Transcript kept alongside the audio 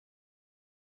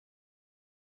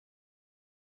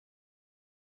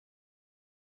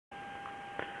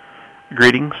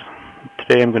Greetings.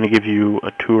 Today I'm going to give you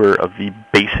a tour of the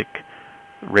basic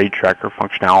RaidTracker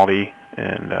functionality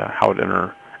and how it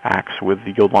interacts with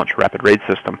the Guild Launcher Rapid Raid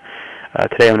system.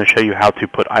 Today I'm going to show you how to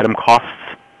put item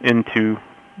costs into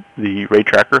the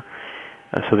RaidTracker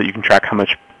so that you can track how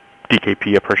much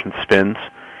DKP a person spends.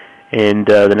 And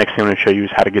the next thing I'm going to show you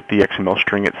is how to get the XML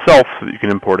string itself so that you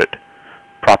can import it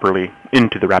properly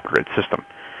into the Rapid Raid system.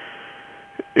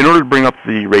 In order to bring up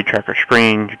the RaidTracker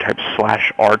screen, you type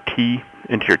 /RT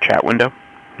into your chat window,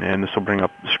 and this will bring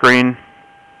up the screen.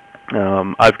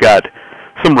 I've got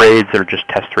some raids that are just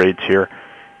test raids here,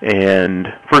 and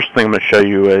first thing I'm going to show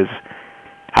you is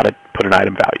how to put an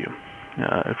item value.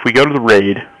 If we go to the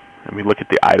raid and we look at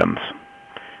the items,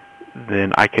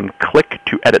 then I can click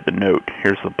to edit the note.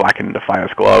 Here's the Blackened and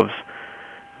Defiance gloves.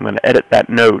 I'm going to edit that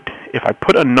note. If I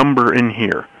put a number in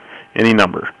here, any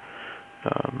number,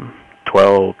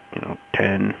 12,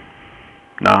 10,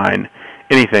 9,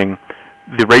 anything,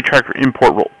 the RaidTracker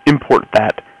import will import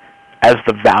that as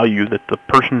the value that the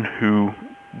person who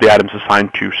the item's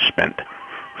assigned to spent.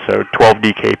 So 12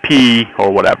 DKP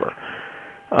or whatever.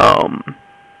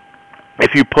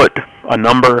 If you put a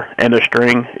number and a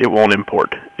string, it won't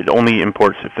import. It only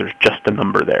imports if there's just a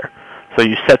number there. So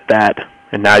you set that,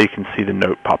 and now you can see the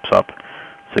note pops up.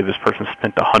 Say this person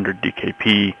spent 100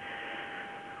 DKP.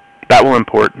 That will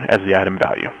import as the item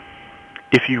value.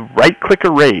 If you right-click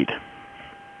a raid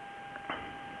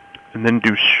and then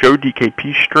do Show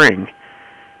DKP String,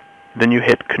 then you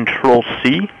hit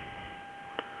Control-C,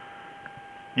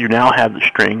 you now have the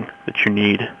string that you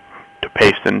need to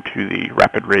paste into the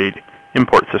Rapid Raid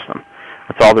import system.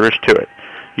 That's all there is to it.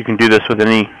 You can do this with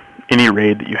any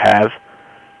raid that you have.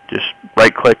 Just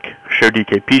right-click, Show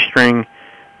DKP String,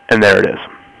 and there it is.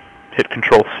 Hit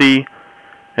Control-C,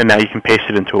 and now you can paste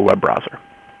it into a web browser.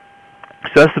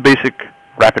 So that's the basic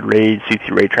Rapid Raid C3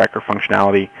 RaidTracker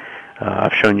functionality.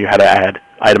 I've shown you how to add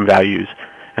item values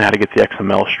and how to get the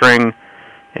XML string,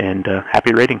 and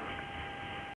happy raiding.